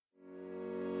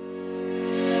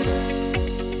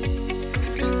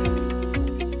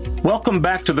Welcome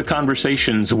back to the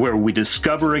conversations where we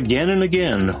discover again and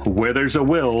again where there's a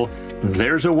will,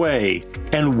 there's a way,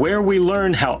 and where we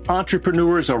learn how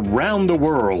entrepreneurs around the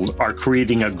world are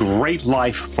creating a great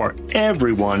life for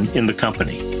everyone in the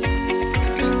company.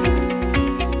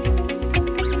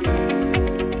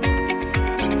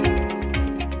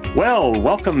 Well,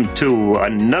 welcome to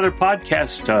another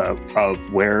podcast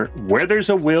of where there's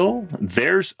a will,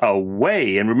 there's a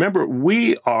way. And remember,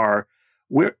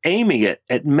 we're aiming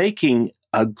at making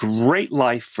a great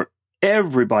life for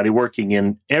everybody working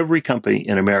in every company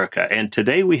in America. And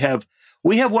today we have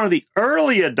one of the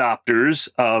early adopters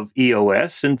of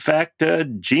EOS. In fact,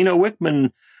 Gino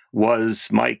Wickman was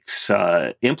Mike's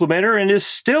implementer and is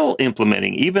still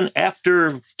implementing even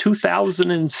after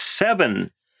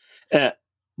 2007.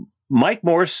 Mike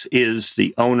Morse is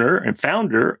the owner and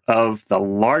founder of the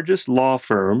largest law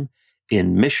firm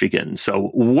in Michigan.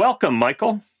 So welcome,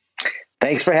 Michael.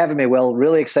 Thanks for having me, Will.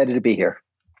 Really excited to be here.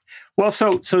 Well,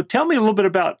 so tell me a little bit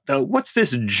about what's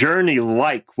this journey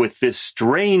like with this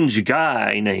strange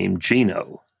guy named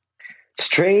Gino?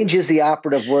 Strange is the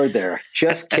operative word there.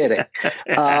 Just kidding.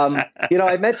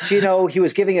 I met Gino. He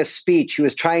was giving a speech. He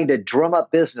was trying to drum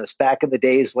up business back in the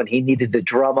days when he needed to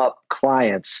drum up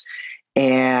clients.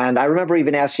 And I remember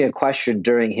even asking a question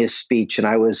during his speech, and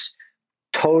I was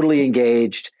totally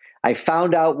engaged. I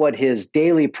found out what his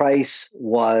daily price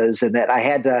was and that I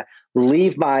had to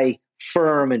leave my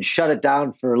firm and shut it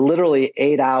down for literally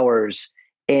 8 hours.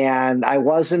 And I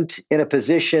wasn't in a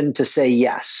position to say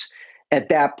yes at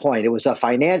that point. It was a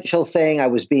financial thing. I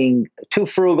was being too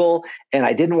frugal and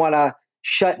I didn't want to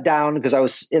shut down because I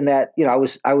was in that, I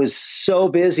was so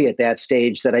busy at that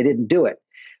stage that I didn't do it.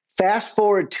 Fast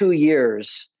forward 2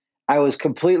 years, I was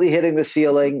completely hitting the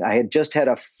ceiling. I had just had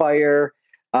a fire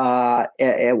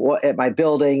at my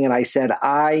building, and I said,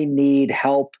 I need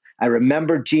help. I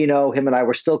remember Gino, him and I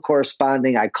were still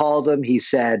corresponding. I called him. He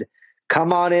said,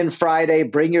 come on in Friday,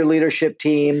 bring your leadership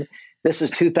team. This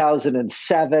is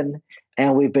 2007,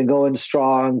 and we've been going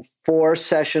strong, 4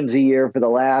 sessions a year for the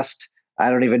last,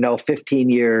 15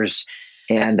 years.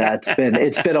 And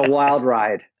it's been a wild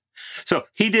ride. So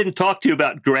he didn't talk to you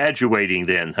about graduating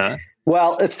then, huh?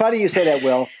 Well, it's funny you say that,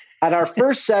 Will. At our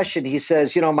first session, he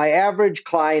says, my average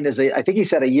client is, I think he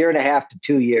said 1.5 to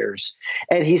 2 years.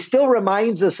 And he still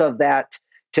reminds us of that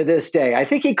to this day. I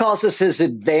think he calls us his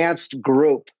advanced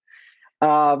group.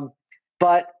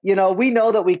 But we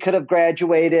know that we could have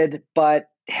graduated, but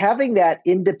having that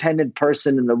independent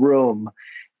person in the room,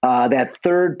 that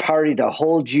third party to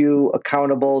hold you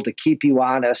accountable, to keep you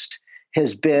honest,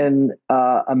 has been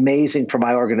amazing for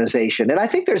my organization. And I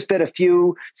think there's been a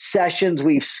few sessions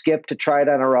we've skipped to try it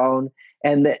on our own.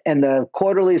 And the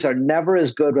quarterlies are never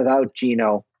as good without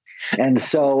Gino. And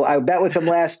so I met with him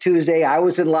last Tuesday. I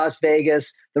was in Las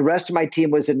Vegas. The rest of my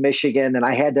team was in Michigan, and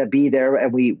I had to be there,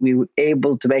 and we were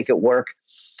able to make it work.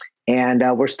 And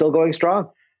we're still going strong.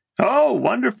 Oh,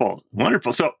 wonderful.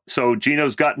 Wonderful. So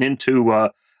Gino's gotten into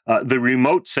the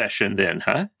remote session then,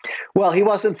 huh? Well, he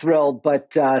wasn't thrilled,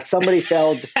 but somebody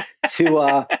failed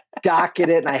to docket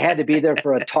it, and I had to be there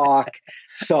for a talk.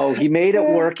 So he made it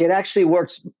work. It actually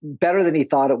works better than he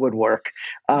thought it would work.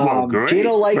 Great,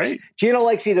 Gino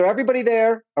likes either everybody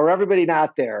there or everybody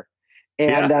not there.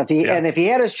 And if he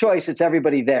had his choice, it's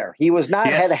everybody there. He was not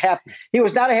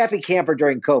a happy camper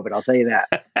during COVID. I'll tell you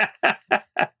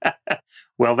that.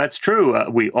 Well, that's true.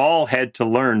 We all had to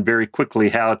learn very quickly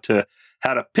how to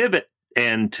pivot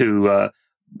and to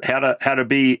how to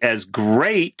be as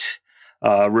great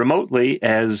remotely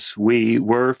as we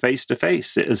were face to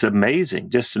face. It was amazing,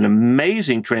 just an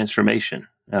amazing transformation.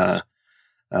 A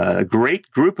great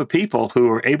group of people who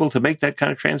are able to make that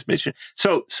kind of transmission.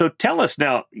 So tell us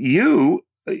now, you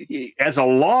as a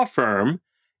law firm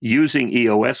using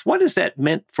EOS, what has that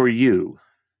meant for you?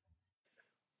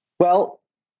 Well,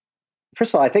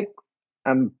 first of all, I think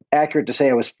I'm accurate to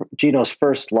say I was Gino's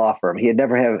first law firm. He had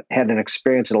never had an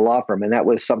experience in a law firm, and that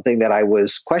was something that I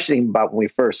was questioning about when we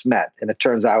first met. And it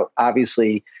turns out,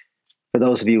 obviously, for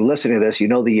those of you listening to this, the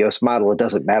EOS model. It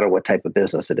doesn't matter what type of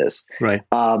business it is. Right.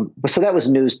 So that was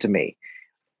news to me.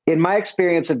 In my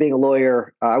experience of being a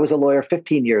lawyer, I was a lawyer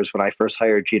 15 years when I first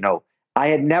hired Gino. I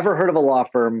had never heard of a law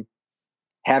firm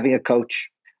having a coach.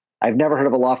 I've never heard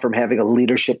of a law firm having a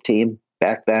leadership team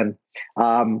back then.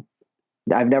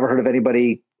 I've never heard of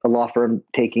a law firm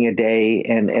taking a day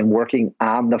and working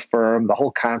on the firm, the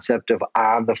whole concept of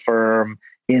on the firm,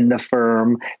 in the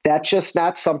firm. That's just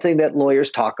not something that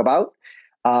lawyers talk about.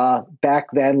 Back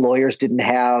then, lawyers didn't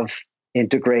have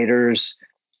integrators.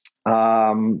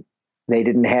 They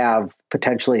didn't have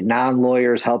potentially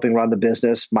non-lawyers helping run the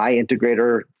business. My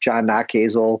integrator, John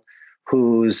Knockhazel,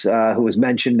 who was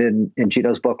mentioned in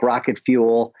Gino's book, Rocket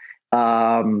Fuel,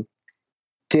 wasn't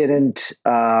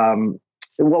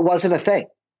a thing.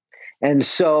 And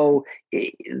so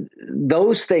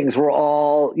those things were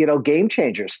all, game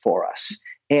changers for us.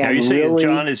 And now you're saying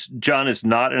really, John is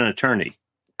not an attorney.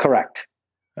 Correct.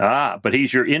 But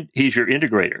he's your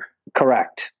integrator.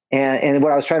 Correct. And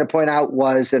what I was trying to point out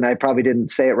was, and I probably didn't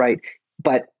say it right,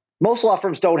 but most law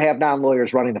firms don't have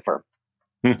non-lawyers running the firm.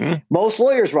 Mm-hmm. Most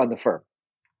lawyers run the firm.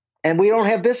 And we don't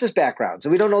have business backgrounds,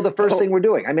 and we don't know the first thing we're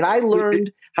doing. I mean, I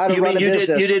learned how to run a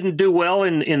business. You didn't do well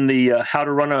in the how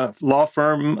to run a law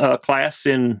firm class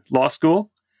in law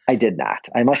school? I did not.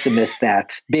 I must have missed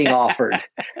that being offered,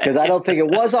 because I don't think it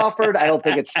was offered. I don't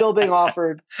think it's still being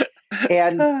offered.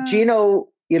 And Gino,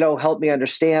 helped me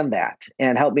understand that,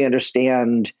 and helped me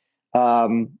understand,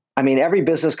 every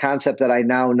business concept that I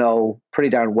now know pretty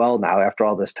darn well now after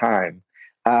all this time,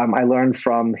 I learned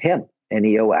from him and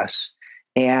EOS.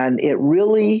 And it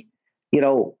really,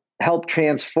 helped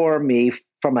transform me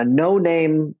from a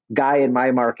no-name guy in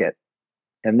my market.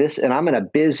 And I'm in a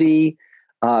busy,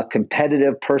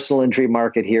 competitive personal injury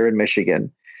market here in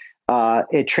Michigan.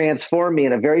 It transformed me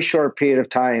in a very short period of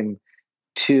time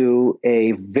to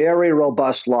a very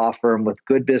robust law firm with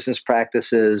good business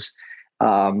practices,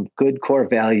 good core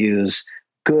values,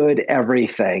 good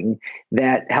everything,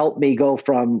 that helped me go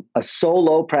from a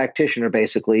solo practitioner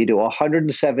basically to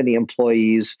 170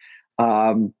 employees,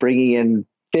 bringing in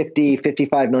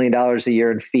 $55 million a year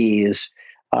in fees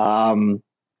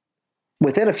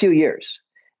within a few years.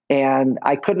 And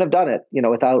I couldn't have done it,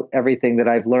 without everything that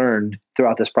I've learned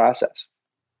throughout this process.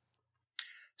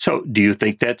 So do you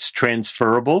think that's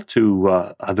transferable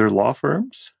to other law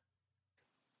firms?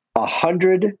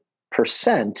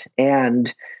 100%.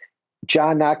 And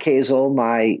John Nachhazel,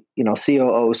 my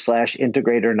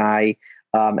COO/integrator, and I,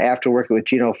 after working with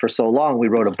Gino for so long, we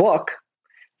wrote a book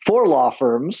for law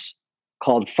firms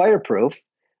called Fireproof,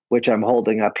 which I'm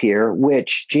holding up here,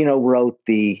 which Gino wrote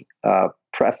the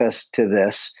preface to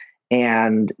this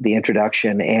and the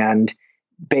introduction. And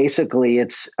basically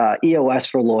it's EOS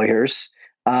for lawyers.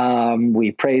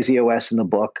 We praise EOS in the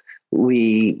book.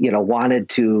 We, wanted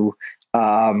to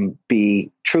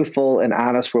be truthful and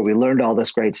honest, where we learned all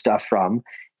this great stuff from.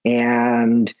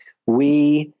 And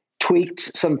we tweaked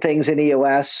some things in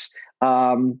EOS,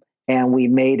 and we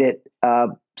made it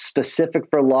specific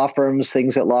for law firms,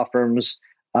 things that law firms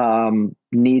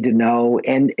need to know,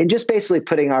 and just basically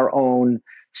putting our own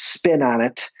spin on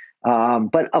it.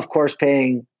 But of course,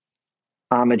 paying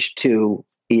homage to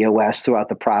EOS throughout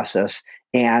the process.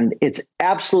 And it's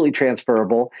absolutely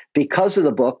transferable because of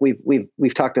the book.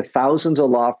 We've talked to thousands of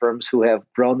law firms who have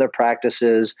grown their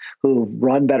practices, who've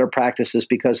run better practices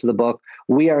because of the book.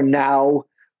 We are now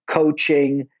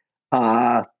coaching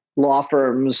law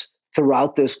firms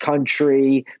throughout this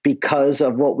country because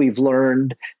of what we've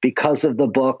learned, because of the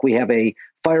book. We have a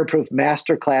Fireproof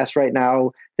Masterclass right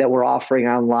now that we're offering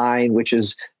online, which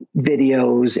is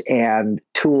videos and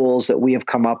tools that we have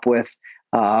come up with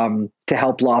to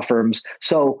help law firms.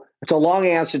 So it's a long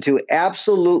answer to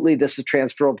absolutely this is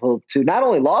transferable to not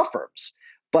only law firms,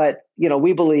 but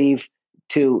we believe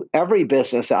to every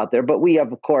business out there. But we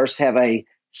of course have a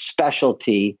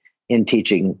specialty in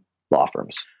teaching law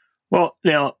firms. Well,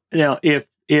 now if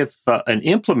an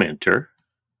implementer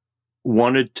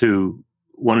wanted to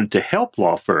help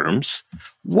law firms,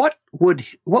 what would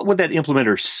that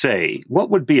implementer say? What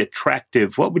would be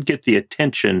attractive? What would get the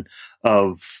attention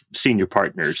of senior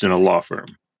partners in a law firm?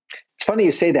 It's funny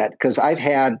you say that, because I've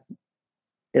had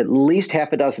at least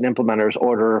half a dozen implementers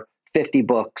order 50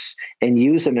 books and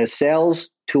use them as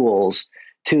sales tools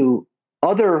to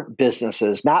other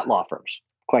businesses, not law firms,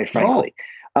 quite frankly.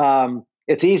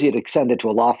 It's easy to send it to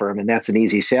a law firm, and that's an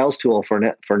easy sales tool for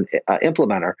an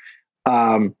implementer.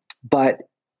 But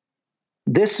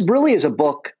this really is a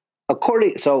book.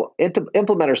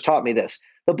 Implementers taught me this.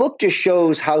 The book just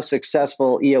shows how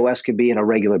successful EOS can be in a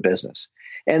regular business.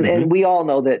 And we all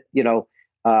know that,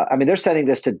 they're sending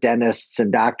this to dentists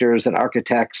and doctors and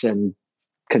architects and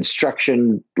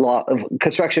construction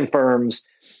firms,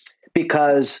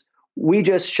 because we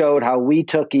just showed how we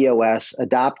took EOS,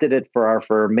 adopted it for our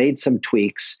firm, made some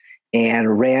tweaks,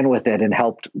 and ran with it and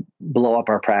helped blow up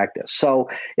our practice. So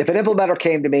if an implementer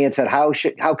came to me and said, how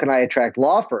can I attract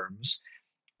law firms?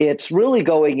 It's really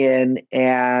going in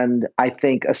and I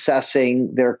think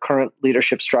assessing their current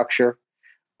leadership structure,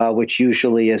 which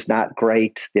usually is not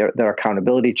great. Their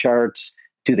accountability charts.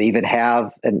 Do they even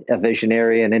have a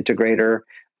visionary, an integrator?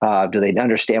 Do they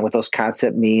understand what those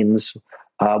concepts means?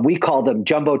 We call them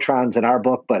jumbotrons in our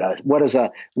book, but what do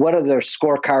their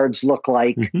scorecards look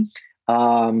like?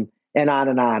 And on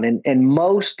and on. And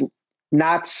most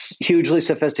not hugely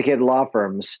sophisticated law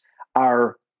firms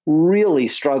are really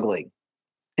struggling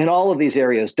in all of these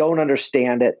areas, don't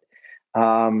understand it,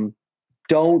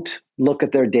 don't look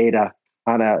at their data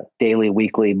on a daily,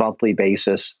 weekly, monthly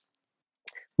basis.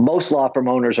 Most law firm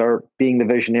owners are being the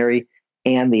visionary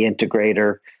and the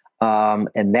integrator,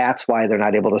 and that's why they're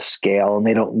not able to scale, and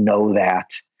they don't know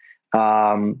that.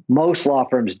 Most law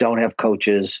firms don't have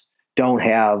coaches, don't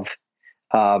have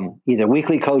either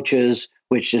weekly coaches,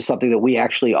 which is something that we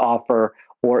actually offer,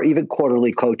 or even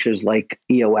quarterly coaches like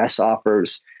EOS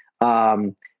offers.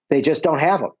 They just don't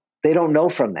have them. They don't know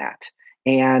from that.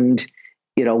 And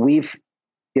we've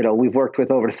worked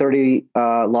with over 30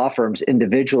 law firms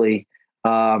individually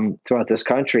throughout this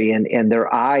country, and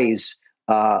their eyes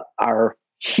are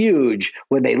huge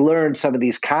when they learn some of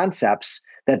these concepts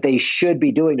that they should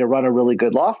be doing to run a really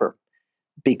good law firm.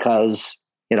 Because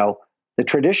the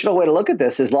traditional way to look at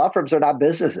this is law firms are not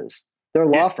businesses; they're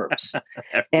law firms.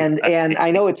 And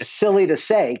I know it's silly to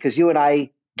say because you and I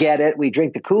get it, we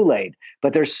drink the Kool-Aid,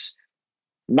 but there's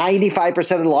 95%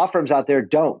 of the law firms out there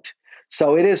don't.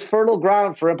 So it is fertile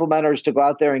ground for implementers to go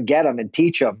out there and get them and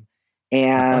teach them.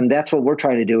 And that's what we're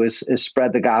trying to do is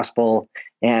spread the gospel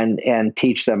and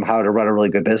teach them how to run a really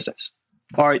good business.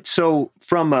 All right. So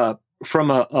from a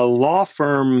law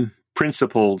firm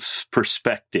principal's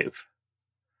perspective,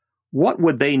 what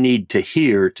would they need to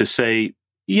hear to say,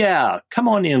 yeah, come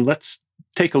on in, let's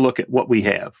take a look at what we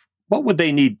have? What would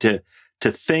they need to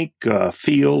think,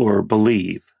 feel, or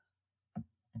believe?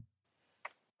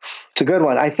 It's a good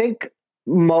one. I think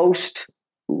most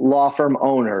law firm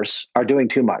owners are doing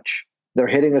too much. They're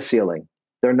hitting the ceiling.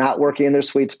 They're not working in their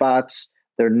sweet spots.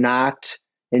 They're not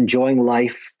enjoying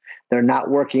life. They're not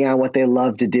working on what they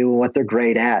love to do and what they're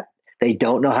great at. They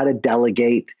don't know how to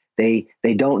delegate. They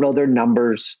don't know their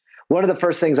numbers. One of the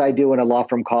first things I do when a law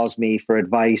firm calls me for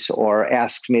advice or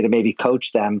asks me to maybe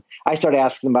coach them, I start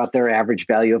asking them about their average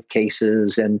value of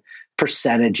cases and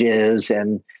percentages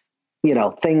and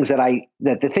things that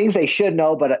the things they should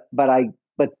know, but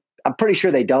I'm pretty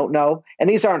sure they don't know. And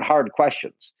these aren't hard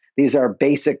questions. These are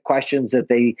basic questions that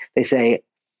they say,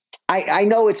 I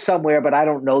know it's somewhere, but I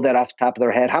don't know that off the top of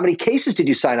their head. How many cases did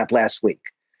you sign up last week?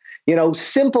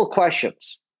 Simple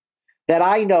questions that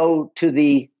I know to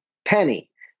the penny,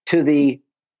 to the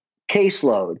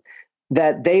caseload,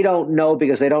 that they don't know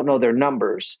because they don't know their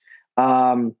numbers.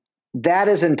 That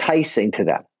is enticing to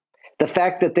them. The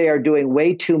fact that they are doing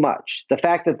way too much, the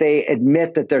fact that they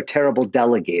admit that they're terrible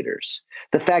delegators,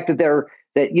 the fact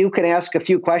that you can ask a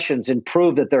few questions and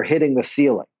prove that they're hitting the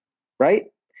ceiling, right?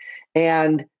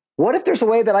 And what if there's a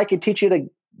way that I could teach you to,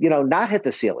 not hit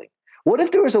the ceiling? What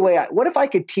if there was a way? What if I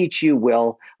could teach you,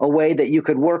 Will, a way that you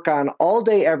could work on all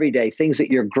day, every day, things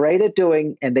that you're great at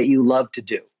doing and that you love to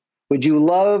do? Would you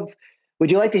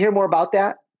like to hear more about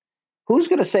that? Who's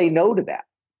going to say no to that?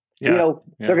 Yeah,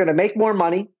 They're going to make more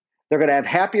money. They're going to have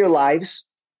happier lives.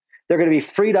 They're going to be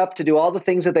freed up to do all the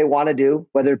things that they want to do,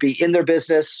 whether it be in their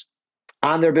business,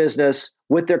 on their business,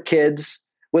 with their kids,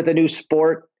 with a new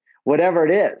sport, whatever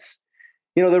it is.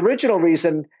 The original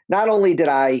reason, not only did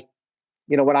I,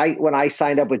 when I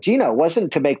signed up with Gino, it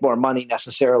wasn't to make more money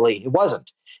necessarily. It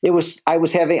wasn't. It was, I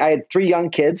had 3 young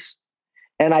kids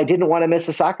and I didn't want to miss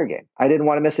a soccer game. I didn't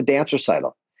want to miss a dance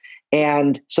recital.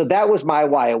 And so that was my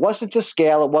why. It wasn't to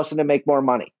scale. It wasn't to make more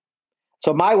money.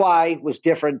 So my why was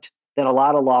different than a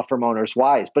lot of law firm owners'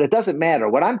 whys, but it doesn't matter.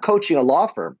 When I'm coaching a law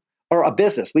firm or a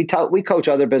business, we coach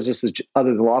other businesses other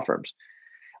than law firms.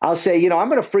 I'll say, I'm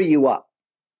going to free you up.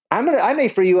 I may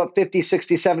free you up 50,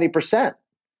 60, 70%.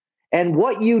 And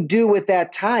what you do with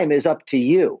that time is up to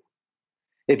you.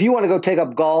 If you want to go take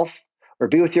up golf or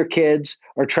be with your kids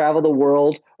or travel the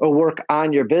world or work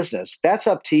on your business, that's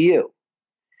up to you.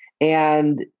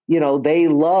 And, they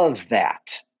love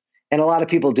that. And a lot of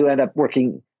people do end up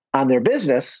working on their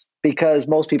business because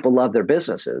most people love their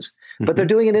businesses, but they're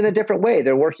doing it in a different way.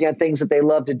 They're working on things that they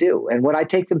love to do. And when I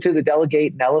take them through the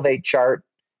delegate and elevate chart,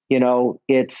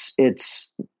 it's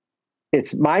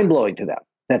mind blowing to them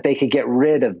that they could get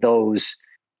rid of those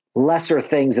lesser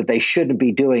things that they shouldn't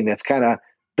be doing. That's kind of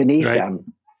beneath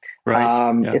them.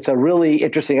 Right. It's a really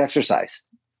interesting exercise.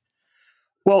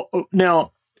 Well,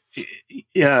 now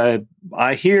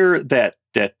I hear that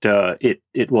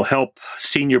it will help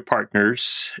senior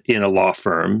partners in a law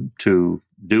firm to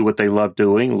do what they love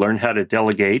doing, learn how to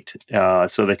delegate,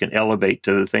 so they can elevate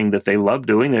to the thing that they love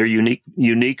doing, their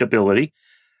unique ability.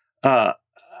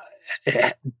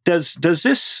 Does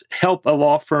this help a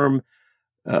law firm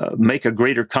make a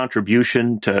greater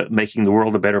contribution to making the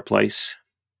world a better place?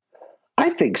 I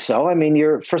think so. I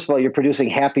mean, first of all, you're producing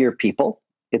happier people.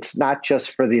 it's not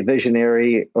just for the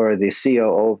visionary or the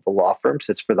COO of the law firms,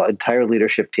 it's for the entire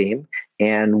leadership team.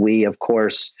 And we, of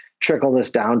course, trickle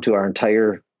this down to our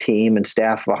entire team and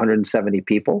staff of 170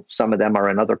 people. Some of them are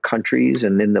in other countries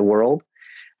and in the world.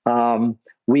 One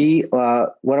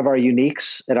of our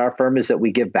uniques at our firm is that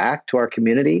we give back to our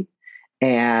community,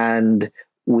 and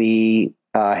we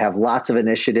have lots of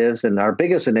initiatives. And our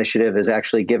biggest initiative is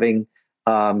actually giving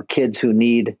kids who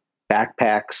need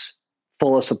backpacks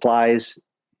full of supplies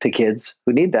to kids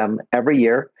who need them every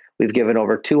year. We've given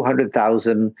over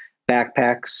 200,000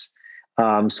 backpacks.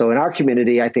 So in our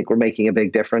community, I think we're making a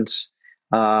big difference.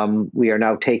 We are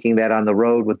now taking that on the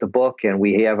road with the book, and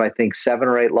we have, I think, 7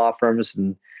 or 8 law firms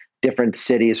in different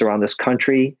cities around this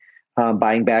country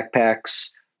buying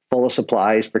backpacks full of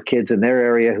supplies for kids in their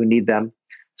area who need them.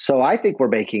 So I think we're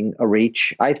making a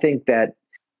reach. I think that,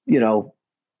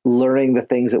 learning the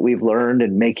things that we've learned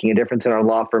and making a difference in our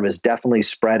law firm is definitely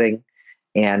spreading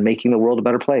and making the world a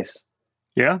better place.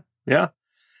 Yeah, yeah.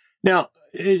 Now,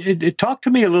 talk to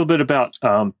me a little bit about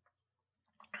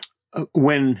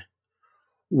when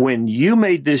you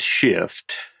made this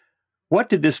shift. What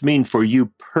did this mean for you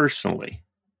personally?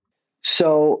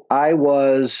 So I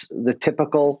was the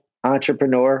typical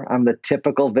entrepreneur. I'm the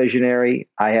typical visionary.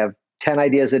 I have 10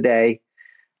 ideas a day.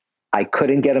 I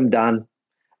couldn't get them done.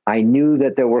 I knew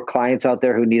that there were clients out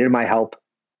there who needed my help,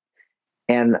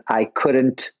 and I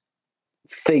couldn't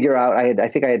figure out. I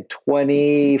think I had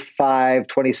 25,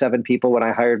 27 people when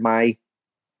I hired my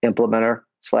implementer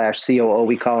 / COO,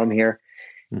 we call him here.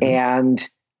 Mm-hmm. And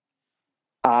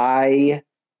that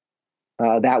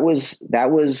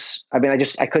was,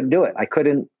 I couldn't do it. I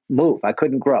couldn't move. I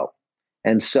couldn't grow.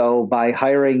 And so by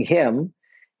hiring him,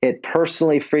 it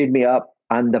personally freed me up.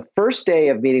 On the first day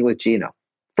of meeting with Gino,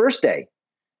 first day,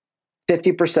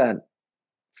 50%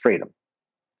 freedom.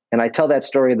 And I tell that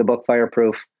story in the book,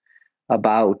 Fireproof,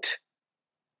 about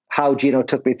how Gino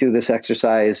took me through this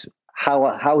exercise,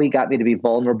 how he got me to be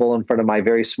vulnerable in front of my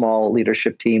very small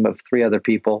leadership team of 3 other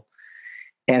people,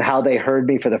 and how they heard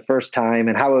me for the first time,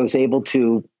 and how I was able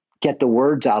to get the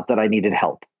words out that I needed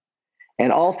help.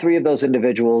 And all 3 of those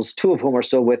individuals, 2 of whom are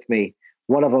still with me,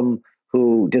 one of them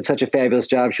who did such a fabulous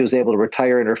job, she was able to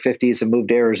retire in her 50s and move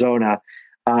to Arizona,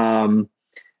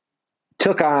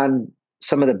 took on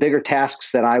some of the bigger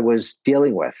tasks that I was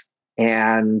dealing with.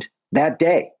 And that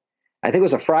day, I think it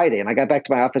was a Friday, and I got back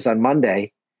to my office on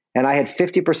Monday, and I had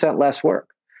 50% less work.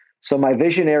 So my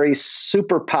visionary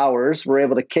superpowers were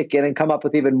able to kick in and come up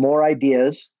with even more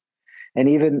ideas and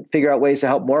even figure out ways to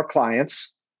help more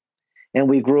clients. And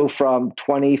we grew from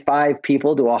 25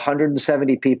 people to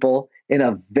 170 people in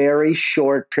a very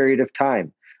short period of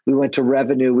time. We went to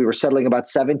revenue. We were settling about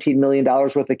 $17 million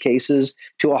worth of cases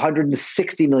to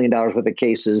 $160 million worth of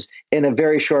cases in a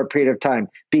very short period of time,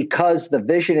 because the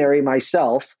visionary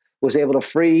myself was able to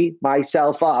free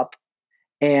myself up,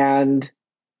 and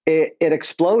it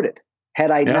exploded. Had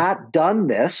I not done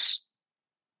this,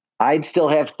 I'd still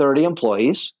have 30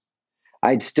 employees.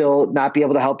 I'd still not be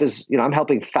able to help I'm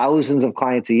helping thousands of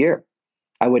clients a year.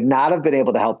 I would not have been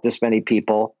able to help this many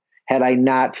people had I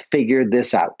not figured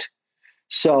this out.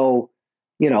 So,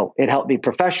 it helped me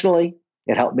professionally.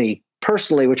 It helped me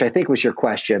personally, which I think was your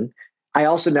question. I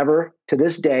also never, to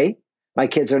this day, my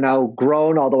kids are now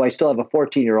grown, although I still have a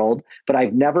 14-year-old, but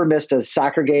I've never missed a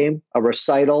soccer game, a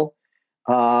recital.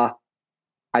 I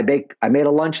made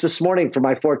a lunch this morning for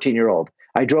my 14-year-old.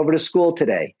 I drove her to school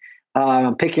today.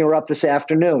 I'm picking her up this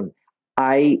afternoon.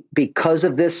 Because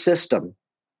of this system,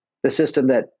 the system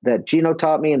that Gino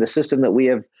taught me and the system that we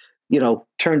have,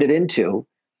 turned it into,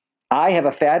 I have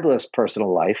a fabulous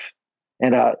personal life,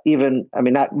 and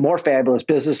not more fabulous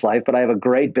business life, but I have a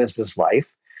great business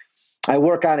life. I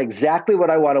work on exactly what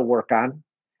I want to work on.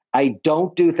 I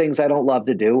don't do things I don't love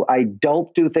to do. I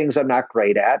don't do things I'm not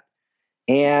great at.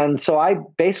 And so I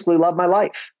basically love my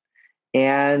life.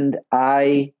 And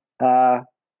I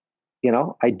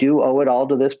do owe it all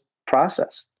to this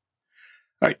process.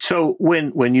 All right. So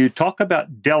when you talk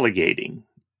about delegating,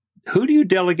 who do you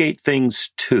delegate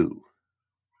things to?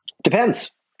 Depends.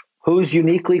 Who's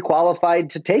uniquely qualified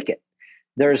to take it?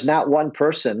 There's not one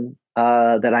person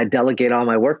that I delegate all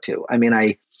my work to. I mean,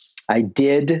 I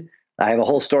have a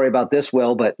whole story about this,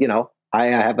 Will, but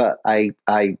I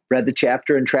read the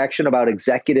chapter in Traction about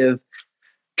executive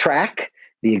track,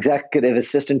 the executive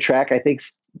assistant track, I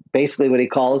think's basically what he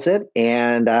calls it.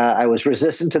 And I was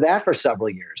resistant to that for several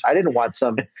years. I didn't want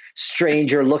some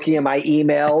stranger looking at my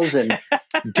emails and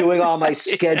doing all my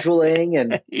scheduling.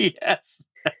 And yes.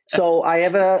 So I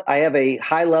have a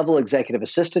high level executive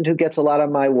assistant who gets a lot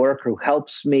of my work, who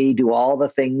helps me do all the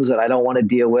things that I don't want to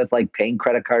deal with, like paying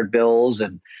credit card bills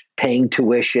and paying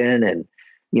tuition and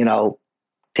you know,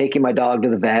 taking my dog to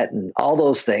the vet and all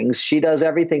those things. She does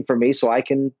everything for me so I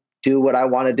can do what I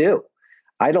want to do.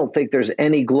 I don't think there's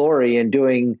any glory in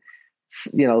doing,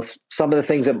 some of the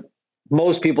things that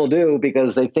most people do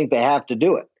because they think they have to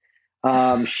do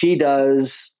it. She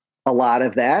does a lot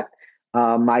of that.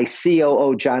 My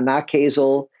COO, John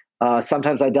Knockhazel,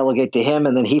 sometimes I delegate to him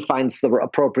and then he finds the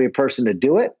appropriate person to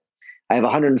do it. I have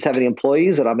 170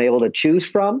 employees that I'm able to choose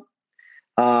from.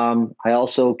 I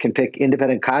also can pick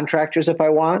independent contractors if I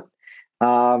want.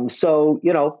 So,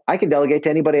 I can delegate to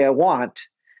anybody I want,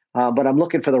 but I'm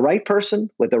looking for the right person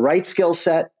with the right skill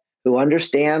set who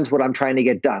understands what I'm trying to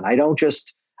get done. I don't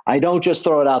just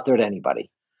throw it out there to anybody.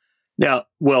 Now,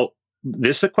 well,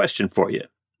 this is a question for you.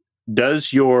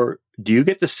 Do you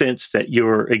get the sense that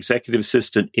your executive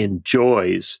assistant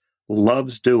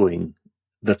loves doing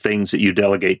the things that you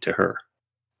delegate to her?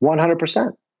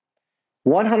 100%.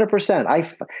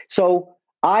 100%. So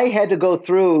I had to go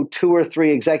through 2 or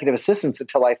 3 executive assistants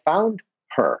until I found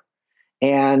her.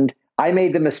 And I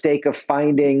made the mistake of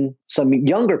finding some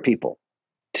younger people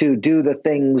to do the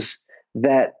things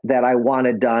that I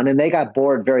wanted done. And they got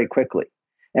bored very quickly.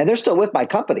 And they're still with my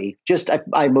company. Just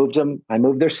I moved them. I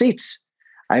moved their seats.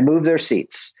 And yes.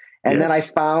 Then I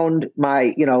found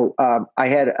I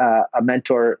had a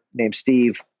mentor named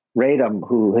Steve Radom,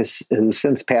 who's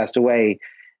since passed away,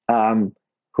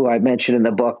 who I mentioned in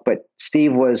the book. But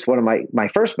Steve was one of my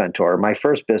first mentor, my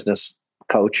first business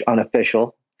coach,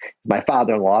 unofficial, my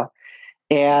father-in-law.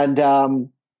 And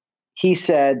he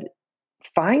said,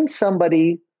 find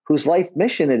somebody whose life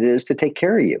mission it is to take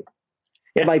care of you.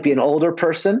 It might be an older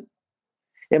person.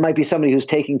 It might be somebody who's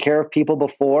taken care of people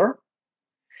before.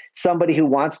 Somebody who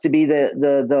wants to be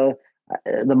the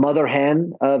mother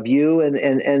hen of you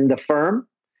and the firm.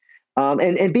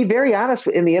 And be very honest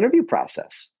in the interview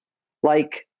process. I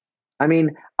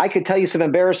could tell you some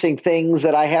embarrassing things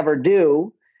that I have her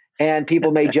do, and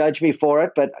people may judge me for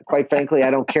it, but quite frankly,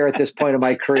 I don't care at this point of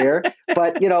my career.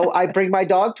 But, I bring my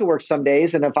dog to work some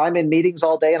days, and if I'm in meetings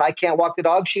all day and I can't walk the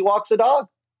dog, she walks the dog.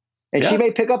 And she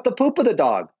may pick up the poop of the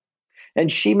dog.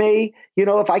 And she may,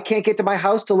 if I can't get to my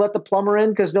house to let the plumber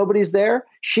in because nobody's there,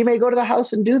 she may go to the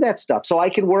house and do that stuff so I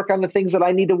can work on the things that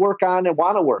I need to work on and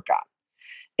want to work on.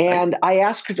 And I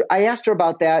asked her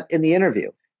about that in the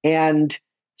interview. And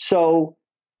so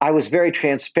I was very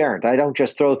transparent. I don't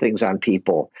just throw things on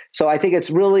people. So I think it's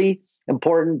really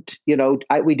important.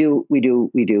 We do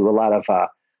a lot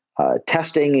of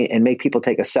testing and make people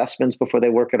take assessments before they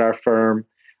work at our firm.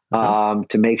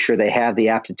 To make sure they have the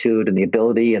aptitude and the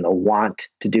ability and the want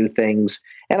to do things.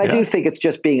 And I do think it's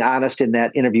just being honest in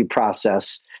that interview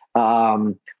process.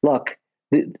 Look,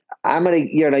 I'm going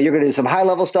to, you're going to do some high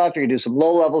level stuff. You're going to do some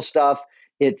low level stuff.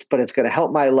 But it's going to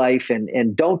help my life.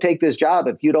 And don't take this job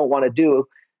if you don't want to do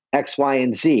X, Y,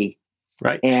 and Z.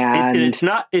 Right. And it's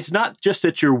not just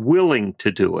that you're willing to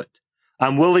do it.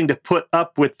 I'm willing to put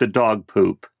up with the dog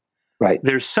poop. Right.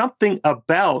 There's something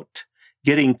about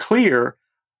getting clear.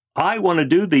 I want to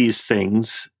do these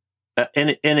things,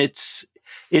 and it's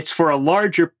for a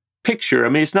larger picture. I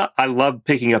mean, it's not, I love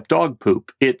picking up dog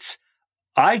poop.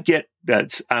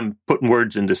 I'm putting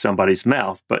words into somebody's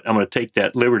mouth, but I'm going to take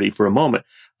that liberty for a moment.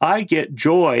 I get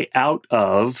joy out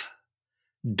of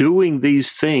doing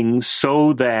these things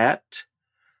so that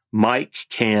Mike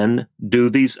can do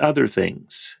these other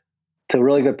things. It's a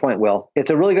really good point, Will.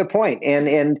 It's a really good point.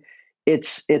 And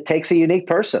it takes a unique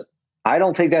person. I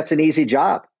don't think that's an easy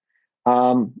job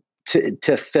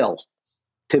to fill,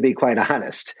 to be quite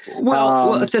honest.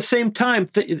 Well, at the same time,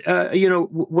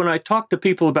 when I talk to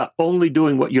people about only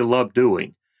doing what you love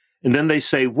doing, and then they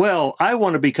say, well, I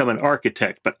want to become an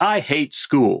architect, but I hate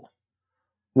school.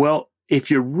 Well, if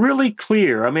you're really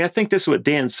clear, I think this is what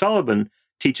Dan Sullivan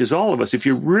teaches all of us. If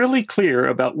you're really clear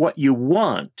about what you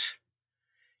want,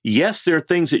 yes, there are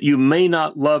things that you may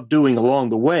not love doing along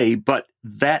the way, but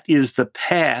that is the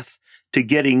path to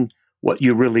getting what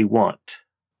you really want.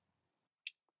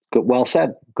 Good, well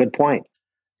said. Good point.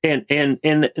 And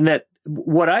that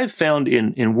what I've found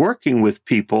in working with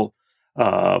people,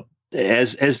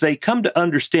 as they come to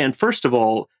understand, first of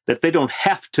all, that they don't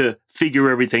have to figure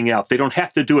everything out. They don't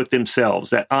have to do it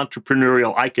themselves. That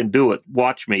entrepreneurial, I can do it,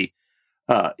 watch me.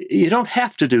 You don't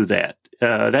have to do that.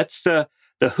 That's the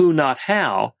who, not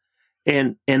how.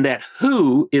 And that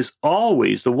who is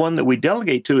always the one that we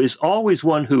delegate to is always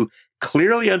one who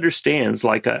clearly understands.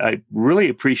 Like I really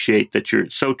appreciate that you're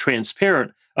so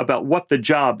transparent about what the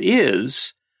job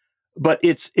is, but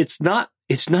it's not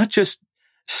just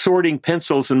sorting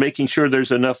pencils and making sure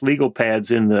there's enough legal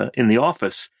pads in the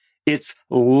office. It's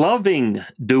loving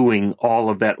doing all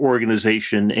of that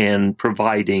organization and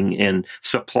providing and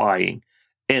supplying.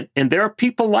 And there are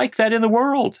people like that in the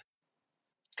world.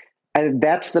 And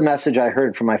that's the message I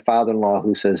heard from my father-in-law,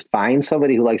 who says, find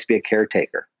somebody who likes to be a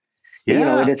caretaker. And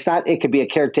Yeah. it's not, it could be a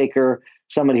caretaker,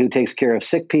 somebody who takes care of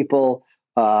sick people.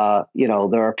 There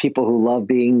are people who love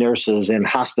being nurses and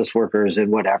hospice workers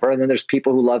and whatever. And then there's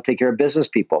people who love taking care of business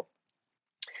people.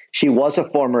 She was a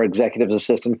former executive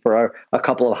assistant for a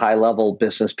couple of high-level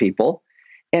business people,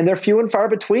 and they're few and far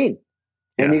between.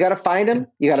 And Yeah. you got to find them.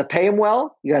 You got to pay them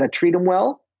well. You got to treat them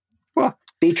well. Well,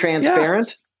 Be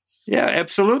transparent. Yeah,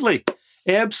 absolutely.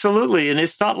 Absolutely. And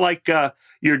it's not like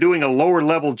you're doing a lower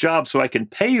level job so I can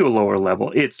pay you a lower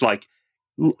level. It's like,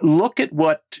 look at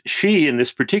what she, in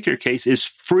this particular case, is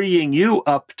freeing you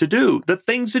up to do, the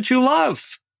things that you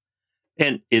love.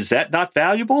 And is that not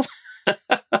valuable?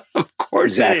 Of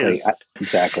course it is.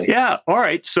 Exactly. Yeah. All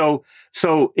right. So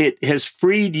it has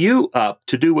freed you up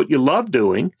to do what you love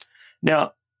doing.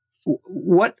 Now,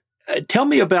 tell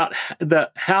me about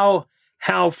how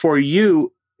for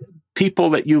you, people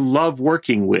that you love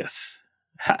working with,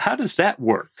 how does that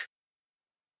work?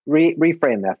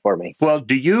 Reframe that for me. Well,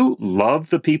 do you love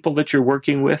the people that you're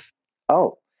working with?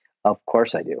 Oh, of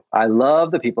course I do. I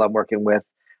love the people I'm working with.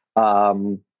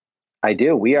 I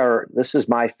do. This is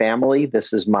my family.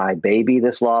 This is my baby,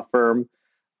 this law firm.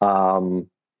 I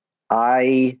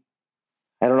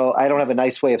don't know. I don't have a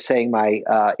nice way of saying my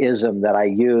ism that I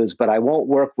use, but I won't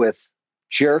work with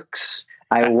jerks.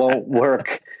 I won't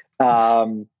work.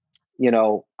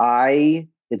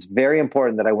 It's very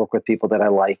important that I work with people that I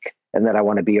like and that I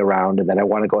want to be around and that I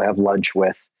want to go have lunch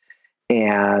with.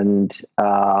 And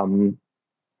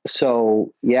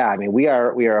we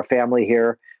are a family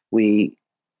here.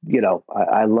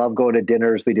 I love going to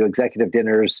dinners. We do executive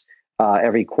dinners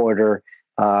every quarter.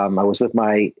 I was with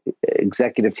my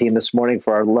executive team this morning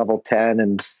for our level 10,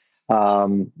 and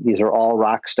these are all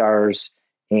rock stars.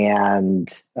 And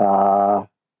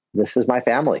this is my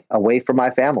family, away from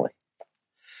my family.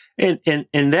 And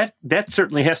that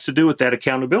certainly has to do with that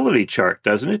accountability chart,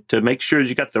 doesn't it? To make sure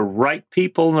you got the right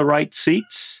people in the right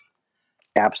seats.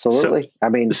 Absolutely.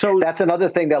 That's another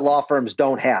thing that law firms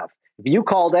don't have. If you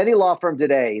called any law firm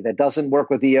today that doesn't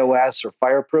work with EOS or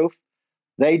Fireproof,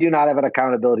 they do not have an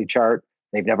accountability chart.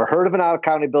 They've never heard of an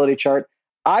accountability chart.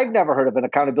 I've never heard of an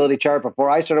accountability chart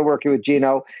before I started working with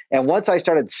Gino. And once I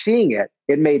started seeing it,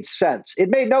 it made sense. It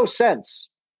made no sense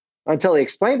until he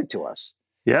explained it to us.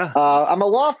 Yeah. I'm a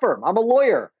law firm. I'm a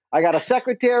lawyer. I got a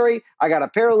secretary. I got a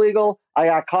paralegal. I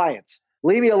got clients.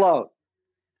 Leave me alone.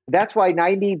 That's why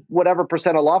 90 whatever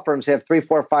percent of law firms have 3,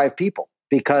 4, 5 people,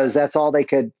 because that's all they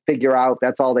could figure out.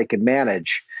 That's all they could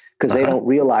manage, because they don't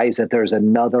realize that there's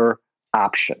another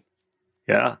option.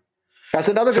 Yeah. That's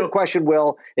another good question,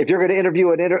 Will. If you're going to interview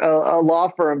a law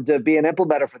firm to be an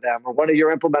implementer for them, or one of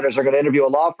your implementers are going to interview a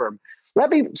law firm, let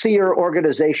me see your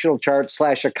organizational chart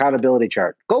 / accountability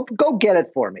chart. Go get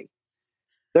it for me.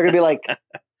 They're going to be like,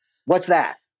 what's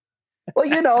that?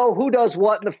 Well, who does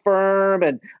what in the firm,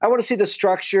 and I want to see the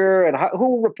structure and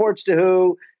who reports to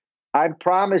who. I'm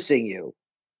promising you,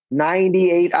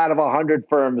 98 out of 100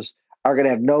 firms are going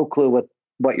to have no clue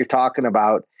what you're talking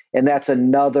about. And that's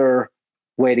another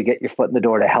way to get your foot in the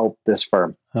door to help this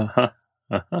firm. Well,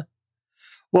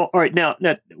 all right. Now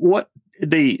what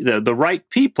the right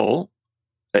people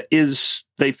is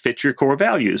they fit your core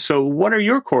values. So what are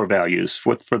your core values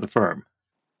for the firm?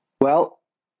 Well,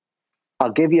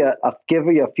 I'll give you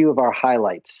a few of our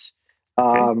highlights.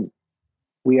 Okay.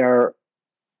 The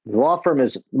law firm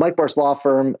is Mike Morse Law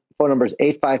Firm. Phone number is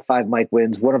 855 Mike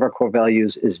Wins. One of our core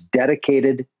values is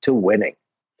dedicated to winning.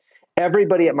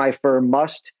 Everybody at my firm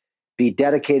must be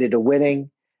dedicated to winning.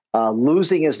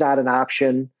 Losing is not an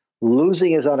option.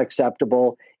 Losing is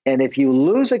unacceptable. And if you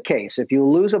lose a case, if you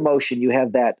lose a motion, you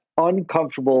have that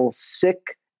uncomfortable,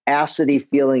 sick, acidy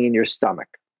feeling in your stomach.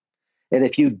 And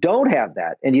if you don't have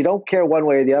that, and you don't care one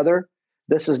way or the other,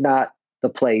 this is not the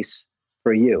place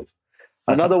for you.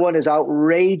 Another one is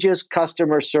outrageous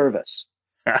customer service.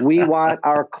 We want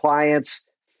our clients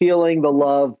feeling the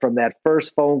love from that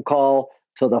first phone call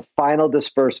to the final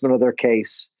disbursement of their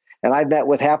case. And I've met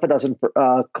with half a dozen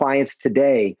clients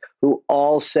today who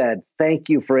all said, thank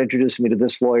you for introducing me to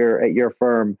this lawyer at your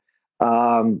firm.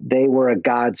 They were a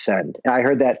godsend. And I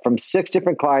heard that from 6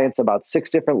 different clients, about 6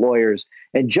 different lawyers.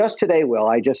 And just today, Will,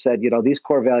 I just said, these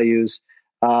core values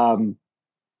are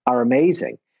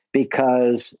amazing,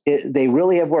 because they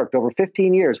really have worked. Over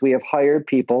 15 years, we have hired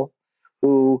people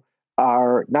who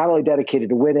are not only dedicated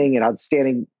to winning and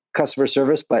outstanding customer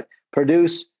service, but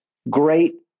produce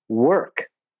great work,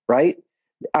 right?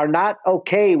 Are not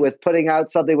okay with putting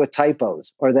out something with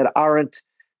typos or that aren't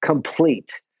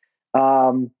complete.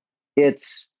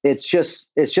 It's just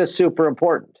super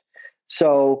important.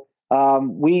 So our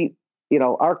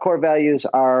core values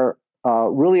are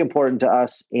really important to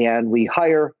us, and we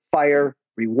hire, fire,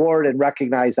 reward, and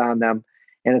recognize on them.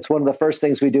 And it's one of the first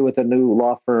things we do with a new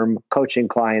law firm coaching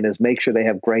client is make sure they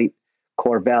have great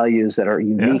core values that are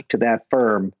unique to that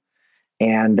firm.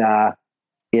 And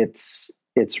it's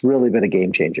really been a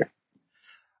game changer.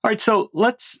 All right, so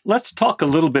let's talk a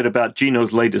little bit about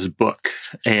Gino's latest book,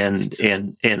 and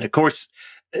of course,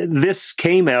 this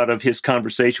came out of his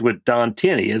conversation with Don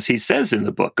Tinney, as he says in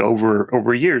the book,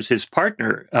 over years, his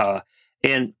partner,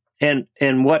 and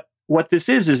what this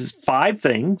is 5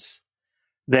 things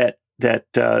that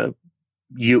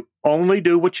you only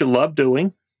do what you love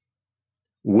doing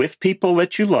with people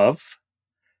that you love.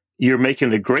 You're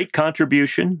making a great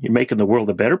contribution. You're making the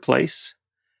world a better place.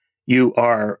 You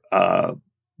are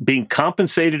being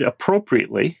compensated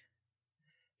appropriately,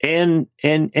 and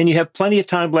you have plenty of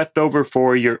time left over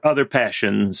for your other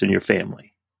passions and your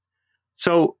family.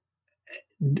 So,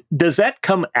 does that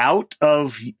come out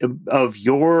of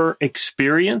your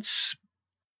experience?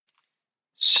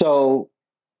 So,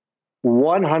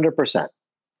 100%.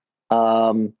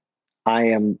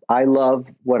 I love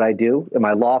what I do in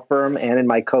my law firm and in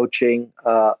my coaching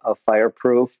of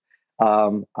Fireproof.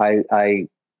 I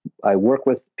work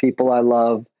with people I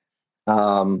love.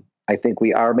 I think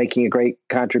we are making a great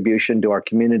contribution to our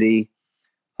community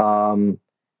and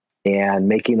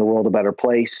making the world a better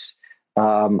place.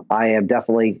 I am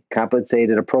definitely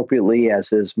compensated appropriately,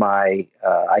 as is I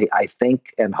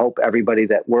think and hope everybody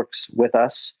that works with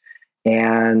us.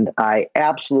 And I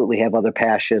absolutely have other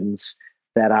passions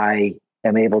that I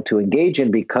am able to engage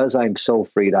in because I'm so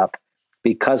freed up,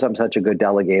 because I'm such a good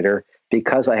delegator,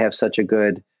 because I have such a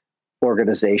good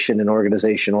organization and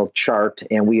organizational chart.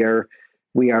 And we are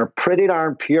pretty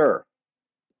darn pure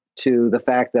to the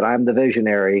fact that I'm the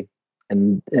visionary,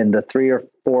 and the 3 or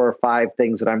 4 or 5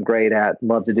 things that I'm great at and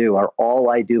love to do are all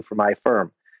I do for my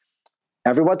firm.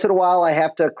 Every once in a while I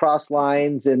have to cross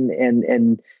lines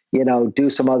and do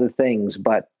some other things,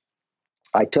 but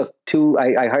I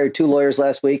hired 2 lawyers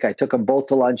last week. I took them both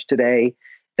to lunch today.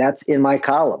 That's in my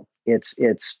column. It's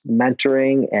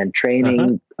mentoring and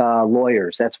training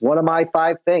lawyers. That's one of my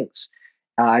 5 things.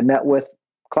 I met with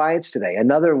clients today,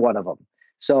 another one of them.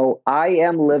 So I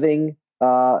am living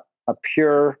a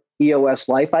pure EOS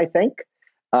life, I think,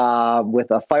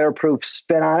 with a fireproof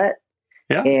spin on it.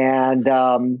 Yeah. And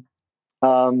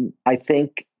I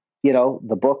think,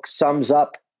 the book sums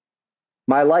up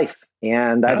my life,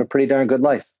 and I have a pretty darn good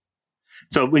life.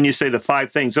 So when you say the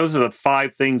 5 things, those are the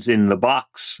 5 things in the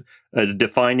box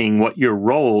defining what your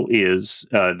role is,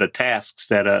 the tasks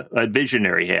that a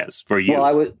visionary has for you.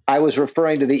 Well, I was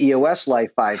referring to the EOS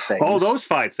life 5 things. Oh, those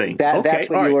 5 things. That's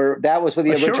what you were. That was what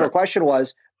the original question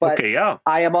was. But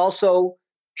I am also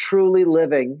truly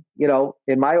living,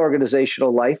 in my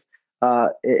organizational life,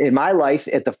 in my life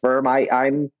at the firm.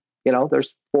 I'm,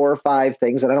 there's 4 or 5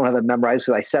 things, and I don't have them memorized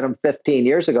because I said them 15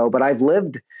 years ago, but I've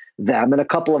lived them, and a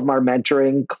couple of them are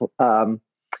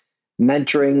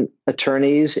mentoring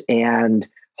attorneys and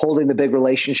holding the big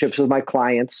relationships with my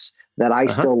clients that I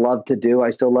still love to do.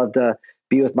 I still love to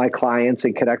be with my clients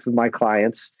and connect with my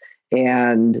clients.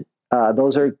 And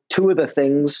those are 2 of the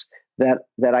things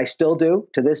that I still do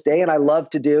to this day, and I love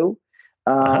to do.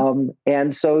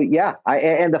 And so,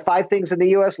 and the 5 things in the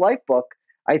U.S. Life book,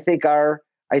 I think are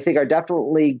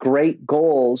definitely great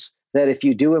goals that if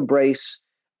you do embrace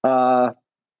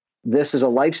this as a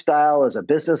lifestyle, as a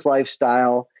business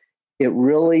lifestyle, it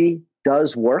really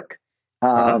does work.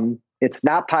 It's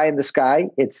not pie in the sky.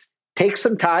 It takes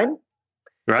some time.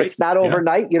 Right. It's not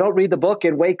overnight. You don't read the book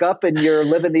and wake up and you're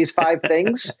living these 5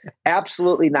 things.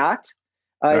 Absolutely not.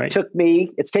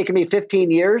 It's taken me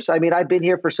 15 years. I mean, I've been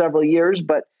here for several years,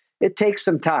 but it takes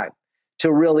some time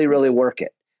to really, really work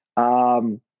it.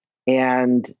 But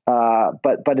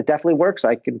it definitely works.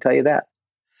 I can tell you that.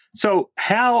 So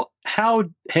how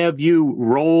have you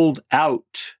rolled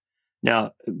out?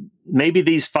 Now, maybe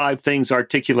these 5 things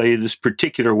articulated this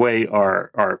particular way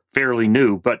are fairly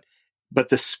new, but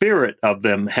the spirit of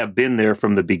them have been there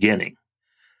from the beginning.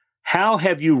 How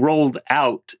have you rolled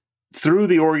out through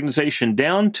the organization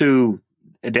down to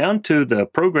the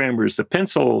programmers, the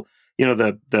pencil, you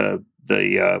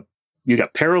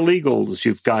got paralegals,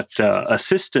 you've got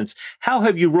assistants. How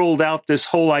have you rolled out this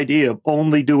whole idea of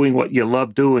only doing what you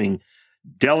love doing,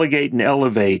 delegate and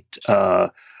elevate,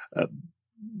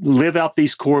 live out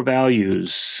these core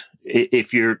values?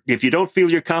 If you don't feel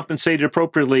you're compensated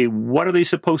appropriately, what are they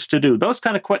supposed to do? Those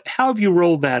kind of questions. How have you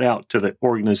rolled that out to the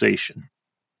organization?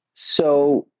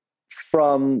 So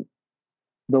from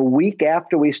the week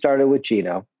after we started with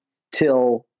Gino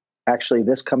till actually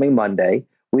this coming Monday,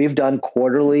 we've done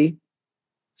quarterly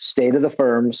state of the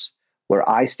firms where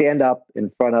I stand up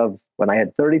in front of when I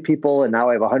had 30 people and now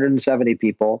I have 170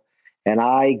 people. And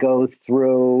I go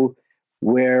through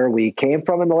where we came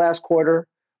from in the last quarter,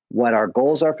 what our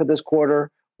goals are for this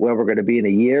quarter, where we're going to be in a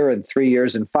year and 3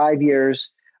 years and 5 years,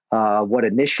 what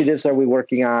initiatives are we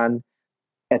working on,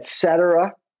 et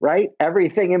cetera, right?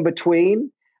 Everything in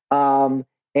between.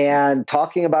 And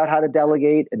talking about how to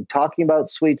delegate and talking about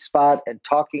sweet spot and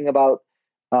talking about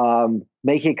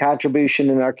making a contribution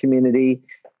in our community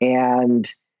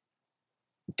and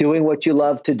doing what you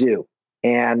love to do.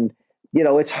 And,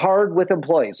 it's hard with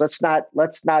employees. Let's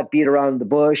not beat around the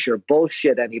bush or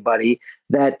bullshit anybody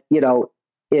that,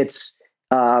 it's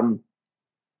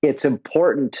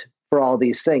important for all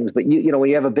these things. But when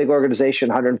you have a big organization,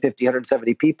 150,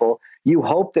 170 people, you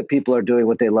hope that people are doing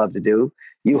what they love to do.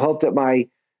 You hope that my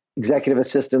executive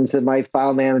assistants and my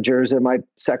file managers and my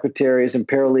secretaries and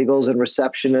paralegals and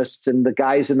receptionists and the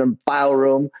guys in the file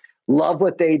room love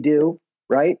what they do,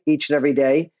 right? Each and every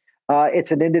day.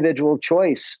 It's an individual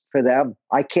choice for them.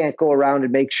 I can't go around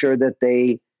and make sure that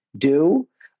they do.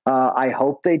 I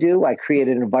hope they do. I create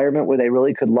an environment where they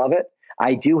really could love it.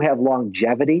 I do have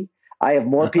longevity. I have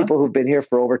more people who've been here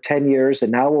for over 10 years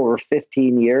and now over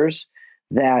 15 years.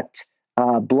 That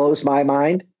blows my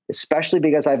mind, especially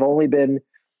because I've only been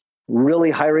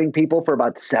really hiring people for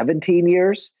about 17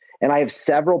 years. And I have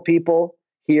several people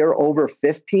here over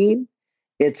 15.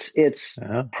 It's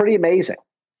pretty amazing.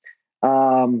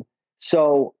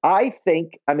 So I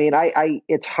think,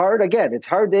 it's hard, again, it's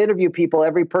hard to interview people,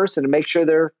 every person, and make sure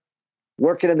they're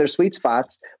working in their sweet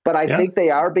spots, but I think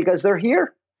they are because they're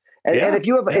here. And if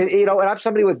you have, and I'm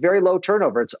somebody with very low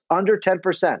turnover, it's under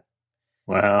 10%.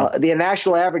 Wow. The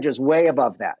national average is way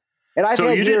above that. And I've so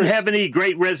had you didn't have any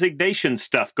great resignation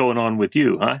stuff going on with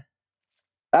you, huh?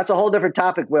 That's a whole different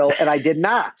topic, Will. And I did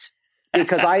not,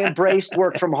 because I embraced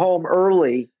work from home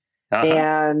early,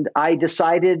 and I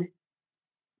decided,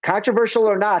 controversial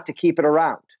or not, to keep it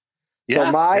around.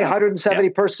 So my 170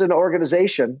 person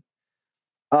organization,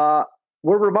 we're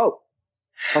remote,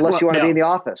 unless you want to be in the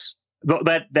office.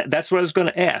 That's what I was going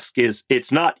to ask. Is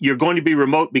it's not you're going to be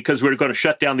remote because we're going to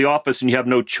shut down the office and you have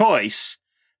no choice.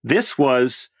 This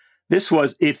was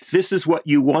if this is what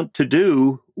you want to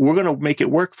do, we're going to make it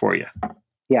work for you.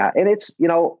 Yeah, and it's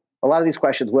a lot of these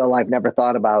questions, Will, I've never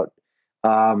thought about,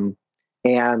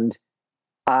 and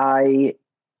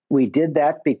we did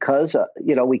that because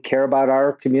we care about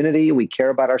our community, we care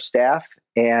about our staff,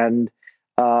 and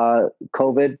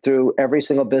COVID threw every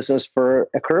single business for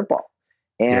a curveball.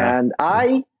 And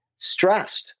I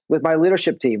stressed with my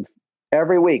leadership team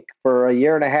every week for a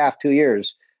year and a half, 2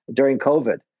 years during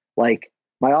COVID. Like,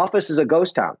 my office is a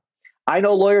ghost town. I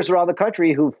know lawyers around the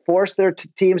country who forced their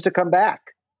teams to come back.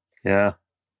 Yeah.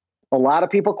 A lot of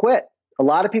people quit. A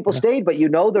lot of people stayed, but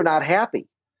they're not happy.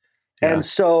 Yeah. And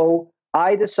so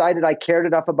I decided I cared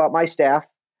enough about my staff.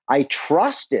 I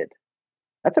trusted.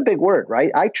 That's a big word,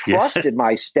 right? I trusted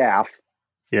my staff.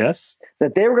 Yes.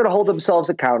 That they were going to hold themselves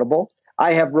accountable.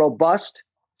 I have robust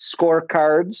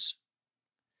scorecards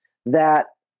that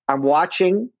I'm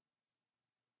watching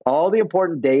all the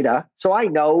important data. So I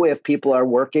know if people are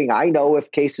working. I know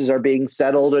if cases are being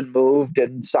settled and moved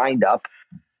and signed up.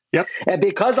 Yep. And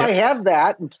because I have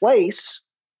that in place,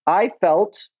 I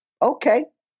felt, okay,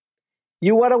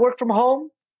 you want to work from home?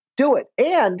 Do it.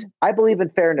 And I believe in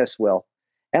fairness, Will.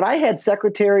 And I had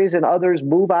secretaries and others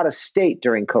move out of state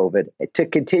during COVID to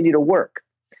continue to work.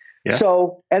 Yes.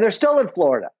 So, and they're still in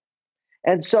Florida.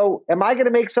 And so am I going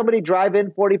to make somebody drive in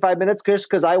 45 minutes just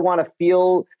because I want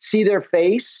to see their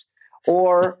face?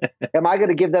 Or am I going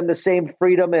to give them the same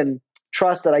freedom and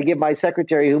trust that I give my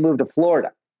secretary who moved to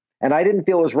Florida? And I didn't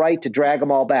feel it was right to drag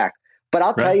them all back. But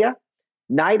I'll tell you,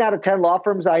 9 out of 10 law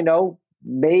firms I know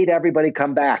made everybody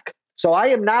come back. So I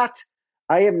am not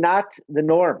the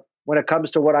norm when it comes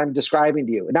to what I'm describing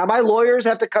to you. Now, my lawyers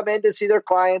have to come in to see their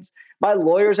clients. My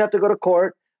lawyers have to go to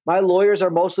court. My lawyers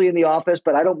are mostly in the office,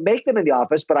 but I don't make them in the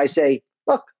office. But I say,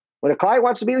 look, when a client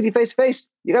wants to meet with you face to face,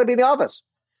 you got to be in the office.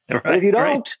 Right, and if you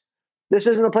don't, this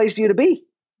isn't the place for you to be.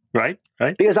 Right.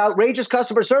 Because outrageous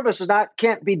customer service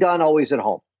can't be done always at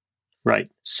home. Right.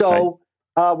 So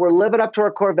we're living up to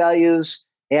our core values.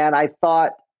 And I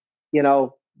thought,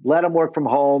 let them work from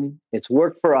home. It's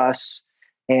worked for us.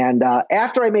 And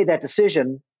after I made that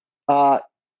decision,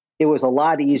 it was a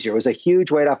lot easier. It was a huge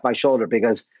weight off my shoulder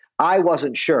because I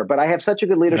wasn't sure. But I have such a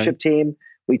good leadership team.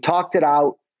 We talked it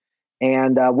out.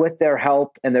 And with their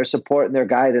help and their support and their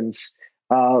guidance,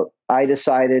 I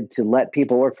decided to let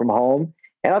people work from home.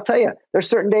 And I'll tell you, there's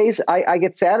certain days I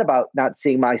get sad about not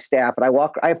seeing my staff. And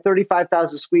I have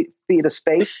 35,000 feet of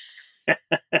space.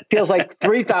 It feels like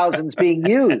 3,000 is being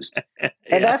used.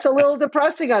 And that's a little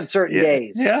depressing on certain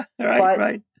days. Yeah,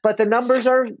 right. But the numbers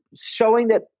are showing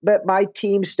that my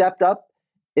team stepped up,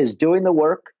 is doing the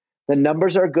work. The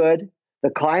numbers are good. The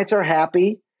clients are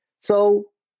happy. So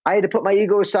I had to put my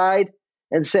ego aside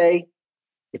and say,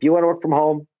 if you want to work from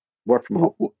home, work from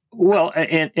home. Well,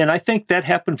 and I think that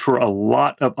happened for a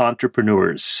lot of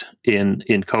entrepreneurs in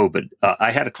COVID.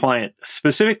 I had a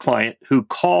specific client who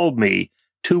called me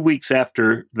 2 weeks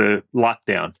after the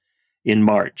lockdown in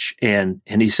March. And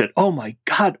he said, oh my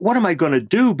God, what am I going to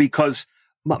do? Because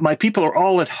my people are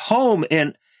all at home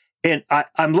and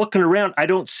I'm looking around. I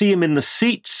don't see them in the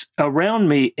seats around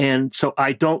me. And so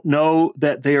I don't know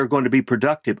that they are going to be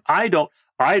productive. I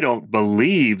don't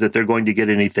believe that they're going to get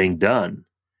anything done.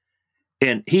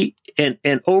 And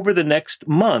and over the next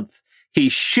month, he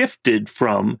shifted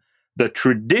from the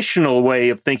traditional way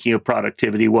of thinking of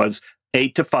productivity was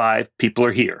 8 to 5, people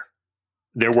are here.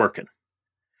 They're working.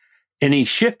 And he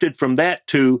shifted from that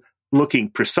to looking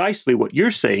precisely what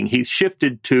you're saying. He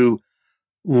shifted to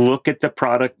look at the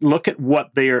product, look at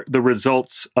what the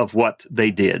results of what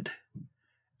they did.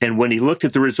 And when he looked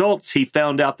at the results, he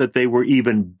found out that they were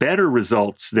even better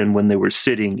results than when they were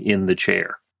sitting in the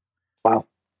chair. Wow.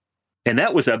 And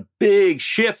that was a big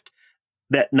shift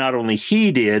that not only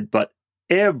he did, but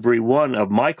every one of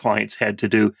my clients had to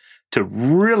do to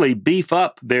really beef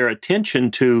up their attention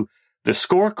to the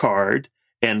scorecard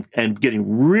and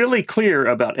getting really clear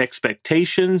about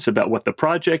expectations, about what the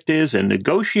project is, and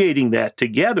negotiating that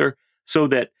together so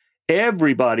that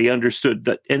everybody understood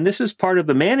that. And this is part of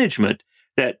the management,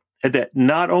 that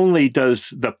not only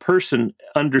does the person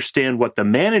understand what the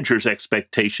manager's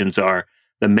expectations are,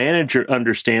 the manager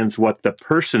understands what the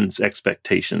person's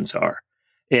expectations are.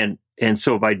 And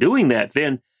so by doing that,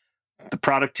 then the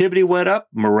productivity went up,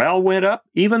 morale went up,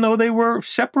 even though they were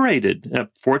separated.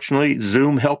 Fortunately,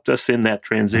 Zoom helped us in that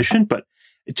transition, but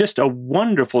it's just a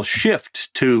wonderful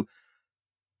shift to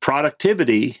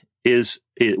productivity.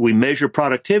 We measure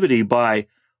productivity by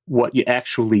what you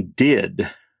actually did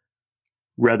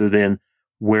rather than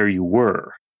where you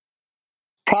were.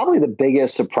 Probably the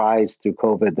biggest surprise through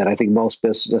COVID that I think most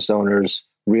business owners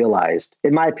realized,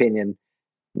 in my opinion,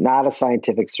 not a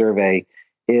scientific survey,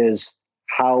 is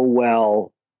how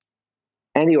well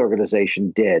any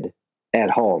organization did at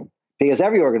home. Because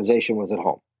every organization was at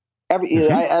home.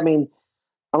 I mean,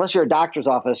 unless you're a doctor's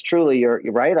office, truly you're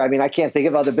right. I mean, I can't think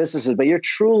of other businesses, but you're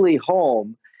truly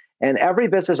home. And every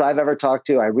business I've ever talked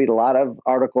to, I read a lot of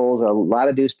articles, a lot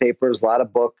of newspapers, a lot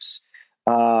of books.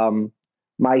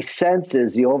 My sense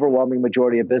is the overwhelming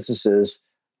majority of businesses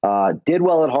did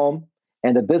well at home,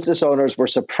 and the business owners were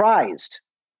surprised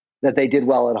that they did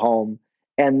well at home,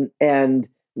 and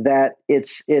that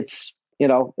it's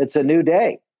a new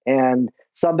day. And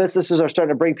some businesses are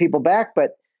starting to bring people back,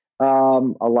 but a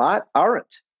lot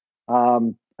aren't. A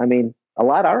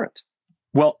lot aren't.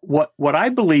 Well, what I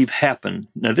believe happened,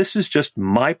 now this is just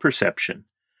my perception,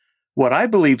 what I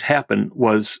believe happened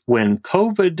was when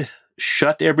COVID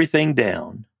shut everything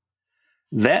down,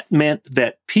 that meant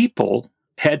that people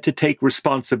had to take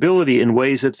responsibility in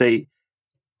ways that they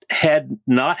had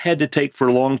not had to take for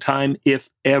a long time,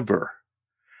 if ever.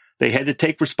 They had to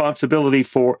take responsibility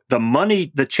for the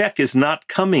money. The check is not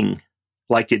coming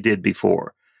like it did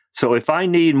before. So if I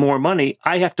need more money,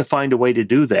 I have to find a way to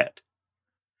do that.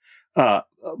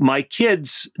 My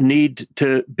kids need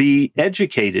to be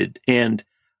educated, and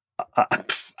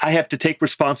I have to take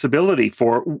responsibility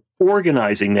for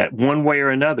organizing that one way or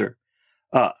another.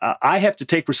 I have to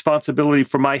take responsibility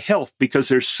for my health because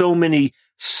there's so many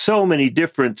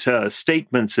different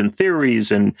statements and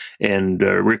theories and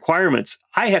requirements.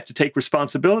 I have to take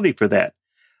responsibility for that.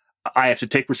 I have to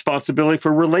take responsibility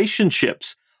for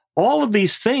relationships. All of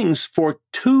these things for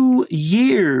 2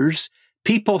 years,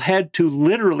 people had to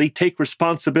literally take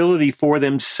responsibility for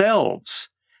themselves.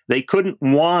 They couldn't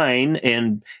whine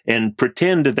and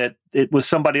pretend that it was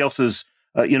somebody else's,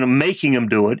 making them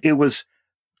do it. It was,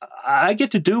 I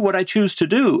get to do what I choose to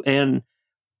do. And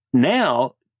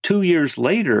now, 2 years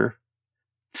later,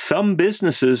 some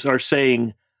businesses are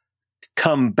saying,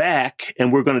 come back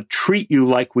and we're going to treat you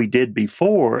like we did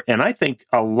before. And I think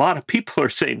a lot of people are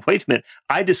saying, wait a minute,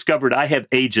 I discovered I have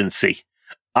agency.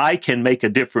 I can make a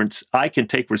difference. I can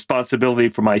take responsibility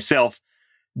for myself.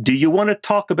 Do you want to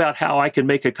talk about how I can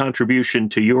make a contribution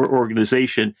to your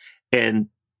organization and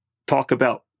talk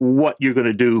about what you're going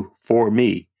to do for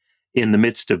me in the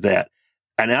midst of that?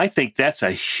 And I think that's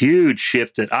a huge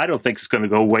shift that I don't think is going to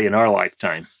go away in our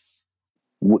lifetime.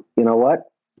 You know what?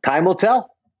 Time will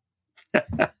tell.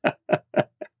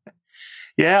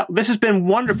 Yeah, this has been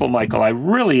wonderful, Michael. I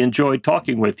really enjoyed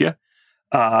talking with you.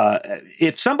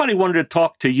 If somebody wanted to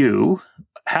talk to you,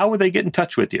 how would they get in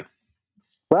touch with you?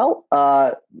 Well,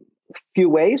 a few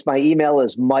ways. My email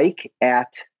is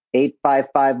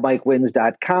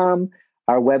mike@855mikewins.com.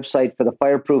 Our website for the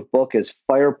Fireproof book is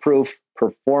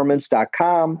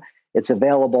fireproofperformance.com. It's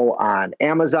available on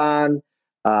Amazon.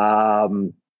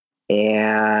 And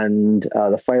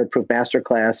the Fireproof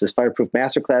Masterclass is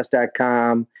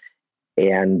fireproofmasterclass.com.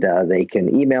 And they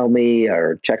can email me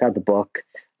or check out the book.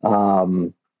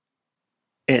 And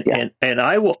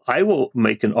I will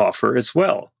make an offer as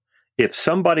well. If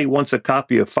somebody wants a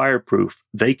copy of Fireproof,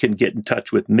 they can get in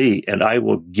touch with me, and I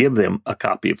will give them a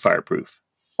copy of Fireproof.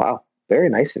 Wow, very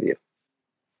nice of you.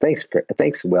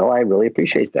 Thanks, Will. I really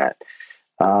appreciate that.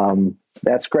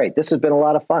 That's great. This has been a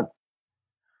lot of fun.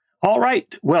 All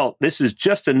right. Well, this is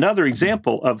just another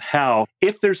example of how,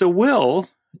 if there's a will,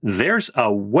 there's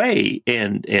a way.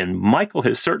 And Michael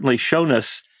has certainly shown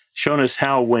us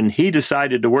how, when he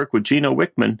decided to work with Gino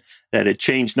Wickman, that it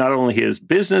changed not only his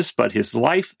business, but his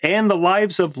life and the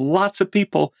lives of lots of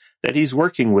people that he's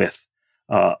working with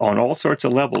on all sorts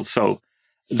of levels. So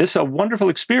this is a wonderful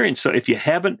experience. So if you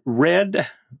haven't read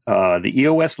the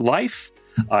EOS Life,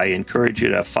 I encourage you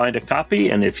to find a copy.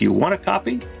 And if you want a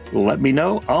copy, let me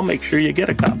know. I'll make sure you get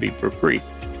a copy for free.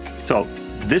 So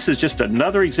this is just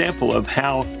another example of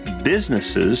how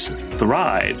businesses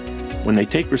thrive when they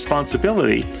take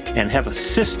responsibility and have a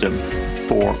system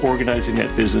for organizing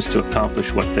that business to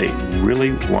accomplish what they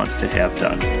really want to have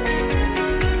done.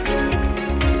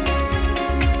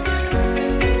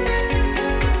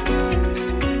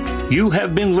 You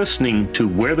have been listening to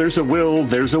Where There's a Will,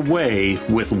 There's a Way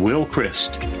with Will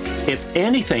Christ. If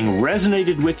anything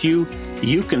resonated with you,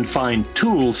 you can find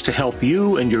tools to help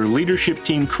you and your leadership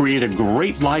team create a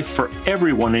great life for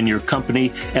everyone in your company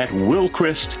at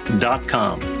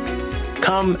willchrist.com.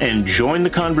 Come and join the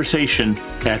conversation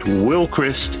at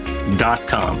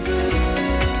willchrist.com.